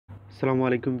আসসালামু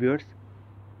আলাইকুম viewers.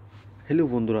 Hello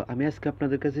বন্ধুরা, আমি আজকে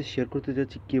আপনাদের কাছে শেয়ার করতে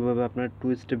যাচ্ছি কিভাবে আপনারা টু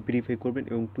স্টেপ ভেরিফাই করবেন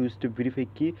এবং টু স্টেপ ভেরিফাই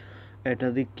কি, এটা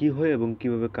দিয়ে কী হয় এবং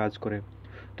কিভাবে কাজ করে।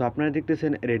 তো আপনারা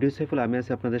দেখতেছেন রেডিও সাইফুল, আমি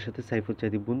আছি আপনাদের সাথে সাইফুল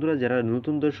চাইদি। বন্ধুরা, যারা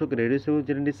নতুন দর্শক রেডিও সাইফুল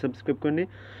চ্যানেলটি সাবস্ক্রাইব করেনি,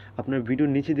 আপনার ভিডিওর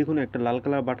নিচে দেখুন একটা লাল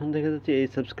কালার বাটন দেখা যাচ্ছে, এই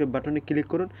সাবস্ক্রাইব বাটনে ক্লিক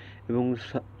করুন এবং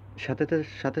সাথে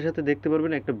সাথে সাথে দেখতে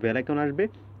পারবেন একটা বেল আইকন আসবে,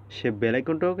 সে বেল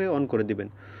আইকনটাকে অন করে দিবেন।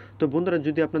 তো বন্ধুরা,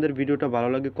 যদি আপনাদের ভিডিওটা ভালো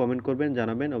লাগে কমেন্ট করবেন,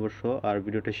 জানাবেন অবশ্য, আর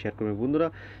ভিডিওটা শেয়ার করবেন। বন্ধুরা,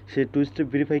 সে টু স্টেপ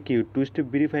ভেরিফাই কি? টু স্টেপ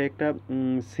ভেরিফাই একটা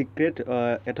সিক্রেট।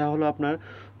 এটা হলো আপনার,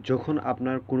 যখন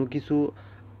আপনার কোনো কিছু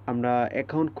আমরা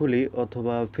অ্যাকাউন্ট খুলি,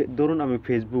 অথবা ধরুন আমি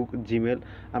ফেসবুক, জিমেল,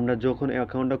 আমরা যখন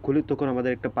অ্যাকাউন্টটা খুলি তখন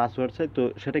আমাদের একটা পাসওয়ার্ড চাই। তো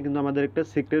সেটা কিন্তু আমাদের একটা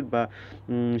সিক্রেট, বা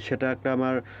সেটা একটা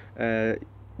আমার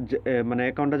মানে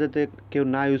অ্যাকাউন্টটা যাতে কেউ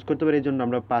না ইউজ করতে পারে, এই জন্য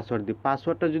আমরা পাসওয়ার্ড দিই।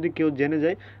 পাসওয়ার্ডটা যদি কেউ জেনে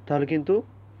যায় তাহলে কিন্তু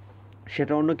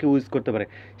সেটা অন্য কেউ ইউজ করতে পারে।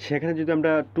 সেখানে যদি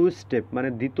আমরা টু স্টেপ মানে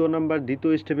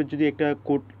দ্বিতীয় স্টেপের যদি একটা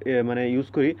কোড মানে ইউজ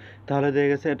করি, তাহলে দেখা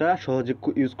গেছে এটা সহজে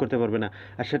ইউজ করতে পারবে না।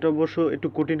 আর সেটা অবশ্য একটু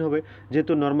কঠিন হবে,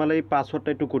 যেহেতু নর্মালি পাসওয়ার্ডটা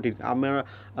একটু কঠিন। আমরা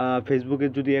ফেসবুকে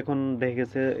যদি এখন দেখা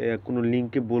গেছে কোনো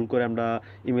লিঙ্কে ভুল করে আমরা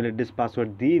ইমেল অ্যাড্রেস পাসওয়ার্ড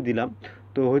দিয়ে দিলাম,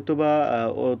 তো হয়তো বা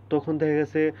তখন দেখা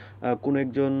গেছে কোনো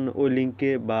একজন ওই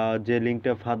লিঙ্কে, বা যে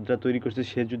লিঙ্কটা ফাঁদরা তৈরি করছে,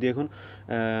 সে যদি এখন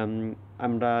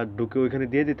আমরা ঢুকে ওইখানে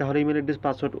দিয়ে দিই, তাহলে ইমেল অ্যাড্রেস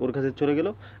পাসওয়ার্ড ওর কাছে চলে গেল,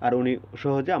 আর উনি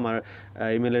সহজে আমার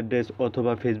ইমেল অ্যাড্রেস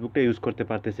অথবা ফেসবুকটা ইউজ করতে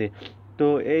পারতেছে। তো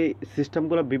এই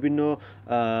সিস্টেমগুলো বিভিন্ন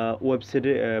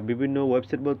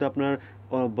ওয়েবসাইট বলতে আপনার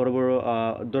বড় বড়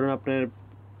ধরুন আপনার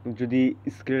যদি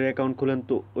স্ক্রিনের অ্যাকাউন্ট খোলেন,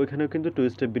 তো ওইখানেও কিন্তু টু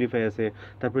স্টেপ ভেরিফাই আছে।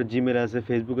 তারপরে জিমেল আছে,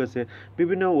 ফেসবুক আছে,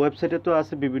 বিভিন্ন ওয়েবসাইটে তো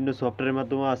আছে, বিভিন্ন সফটওয়্যারের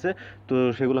মাধ্যমেও আছে। তো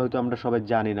সেগুলো হয়তো আমরা সবাই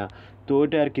জানি না। তো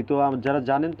ওইটা আর কি। তো যারা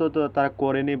জানেন তো তো তারা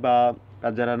করেনি, বা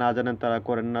আর যারা না জানেন তারা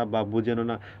করেন না বা বুঝেনও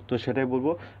না। তো সেটাই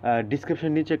বলবো,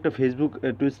 ডিসক্রিপশন নিচে একটা ফেসবুক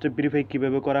টু স্টেপ ভেরিফাই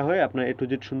কীভাবে করা হয় আপনার একটু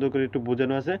যে সুন্দর করে একটু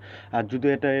বোঝানো আছে। আর যদি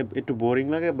এটা একটু বোরিং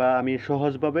লাগে, বা আমি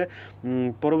সহজভাবে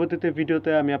পরবর্তীতে ভিডিওতে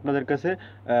আমি আপনাদের কাছে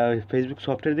ফেসবুক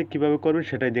সফটওয়্যার দিয়ে কীভাবে করবেন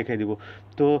সেটাই দেখাই দিব।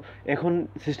 তো এখন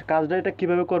কাজটা এটা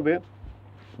কীভাবে করবে,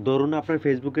 ধরুন আপনার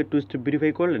ফেসবুকে টু স্টেপ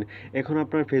ভেরিফাই করলেন, এখন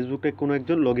আপনার ফেসবুকে কোনো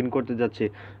একজন লগ ইন করতে যাচ্ছে।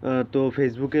 তো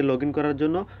ফেসবুকে লগ ইন করার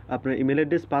জন্য আপনার ইমেল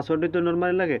অ্যাড্রেস পাসওয়ার্ডই তো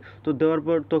নর্মালি লাগে। তো দেওয়ার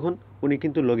পর তখন উনি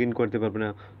কিন্তু লগ ইন করতে পারবে না।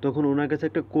 তখন ওনার কাছে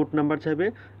একটা কোড নাম্বার চাইবে,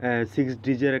 6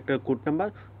 ডিজিটের একটা কোড নাম্বার।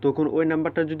 তখন ওই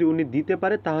নাম্বারটা যদি উনি দিতে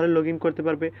পারে তাহলে লগ ইন করতে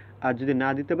পারবে, আর যদি না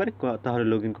দিতে পারে তাহলে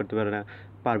লগ ইন করতে পারবে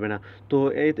না। তো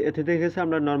এতে দেখে গেছে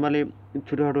আমরা নর্মালি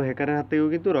ছোটোখাটো হ্যাকারের হাত থেকেও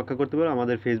কিন্তু রক্ষা করতে পারবো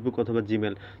আমাদের ফেসবুক অথবা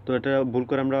জিমেল। তো এটা ভুল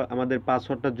করে আমরা আমাদের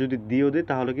পাসওয়ার্ডটা যদি দিয়েও দিই,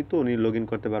 তাহলে কিন্তু উনি লগ ইন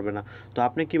করতে পারবে না। তো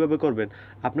আপনি কীভাবে করবেন?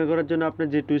 আপনি করার জন্য আপনি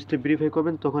যে টু স্টেপ ভেরিফাই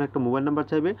করবেন, তখন একটা মোবাইল নাম্বার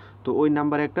চাইবে। তো ওই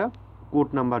নাম্বারে একটা কোড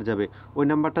নাম্বার যাবে। ওই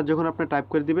নাম্বারটা যখন আপনি টাইপ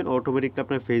করে দিবেন, অটোমেটিকলি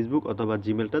আপনার ফেসবুক অথবা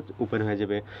জিমেলটা ওপেন হয়ে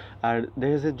যাবে। আর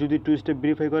দেখা যাচ্ছে যদি টু স্টেপ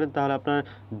ভেরিফাই করেন, তাহলে আপনার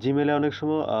জিমেলে অনেক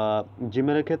সময়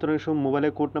জিমেলের ক্ষেত্রে অনেক সময় মোবাইলে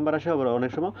কোড নাম্বার আসে, আবার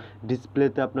অনেক সময়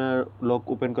ডিসপ্লেতে আপনার লক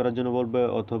ওপেন করার জন্য বলবে,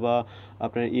 অথবা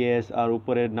আপনার ইএস আর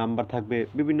উপরে নাম্বার থাকবে,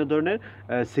 বিভিন্ন ধরনের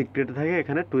সিক্রেট থাকে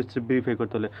এখানে টু স্টেপ ভেরিফাই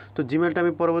করতে হলে। তো জিমেলটা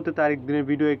আমি পরবর্তীতে আরেকদিনের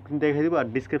ভিডিও একদিন দেখিয়ে দিব, আর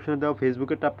ডিসক্রিপশনে দেওয়া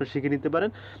ফেসবুকেরটা আপনারা শিখে নিতে পারেন।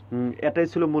 এটাই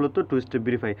ছিল মূলত টু স্টেপ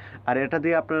ভেরিফাই। আর এটা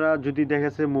দিয়ে আপনারা যদি দেখা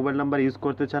যাচ্ছে মোবাইল নাম্বার ইউজ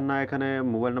করতে চান না, এখানে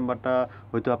মোবাইল নাম্বারটা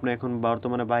হয়তো আপনি এখন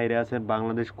বর্তমানে বাইরে আছেন,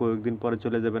 বাংলাদেশ কয়েকদিন পরে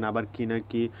চলে যাবেন, আবার কি না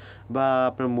কি, বা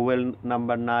আপনার মোবাইল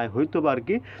নাম্বার নাই হয়তো বা আর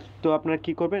কি। তো আপনারা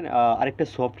কী করবেন, আরেকটা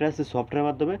সফটওয়্যার আছে, সফটওয়্যারের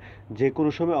মাধ্যমে যে কোনো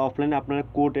সময় অফলাইনে আপনারা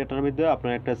কোড এটার মধ্যে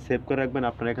আপনারা একটা সেভ করে রাখবেন।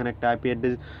 আপনার এখানে একটা আইপি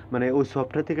অ্যাড্রেস, মানে ওই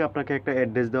সফটওয়্যার থেকে আপনাকে একটা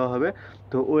অ্যাড্রেস দেওয়া হবে।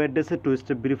 তো ওই অ্যাড্রেসে টু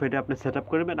স্টেপ ভেরিফাইটা আপনি সেট আপ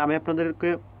করবেন। আমি আপনাদেরকে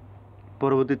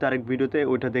পরবর্তীতে আরেক ভিডিওতে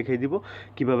ওইটা দেখিয়ে দিব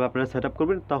কীভাবে আপনারা সেট আপ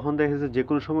করবেন। তখন দেখা যাচ্ছে যে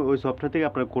কোনো সময় ওই সফটওয়্যার থেকে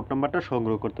আপনার কোড নাম্বারটা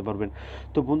সংগ্রহ করতে পারবেন।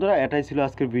 তো বন্ধুরা, এটাই ছিল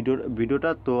আজকের ভিডিওটা।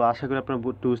 তো আশা করি আপনারা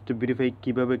টু স্টেপ ভেরিফাই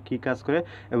কীভাবে কী কাজ করে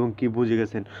এবং কী বুঝে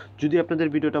গেছেন। যদি আপনাদের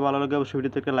ভিডিওটা ভালো লাগে, অবশ্যই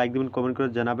ভিডিওতে একটা লাইক দেবেন, কমেন্ট করে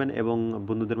জানাবেন এবং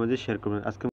বন্ধুদের মাঝে শেয়ার করবেন। আজকে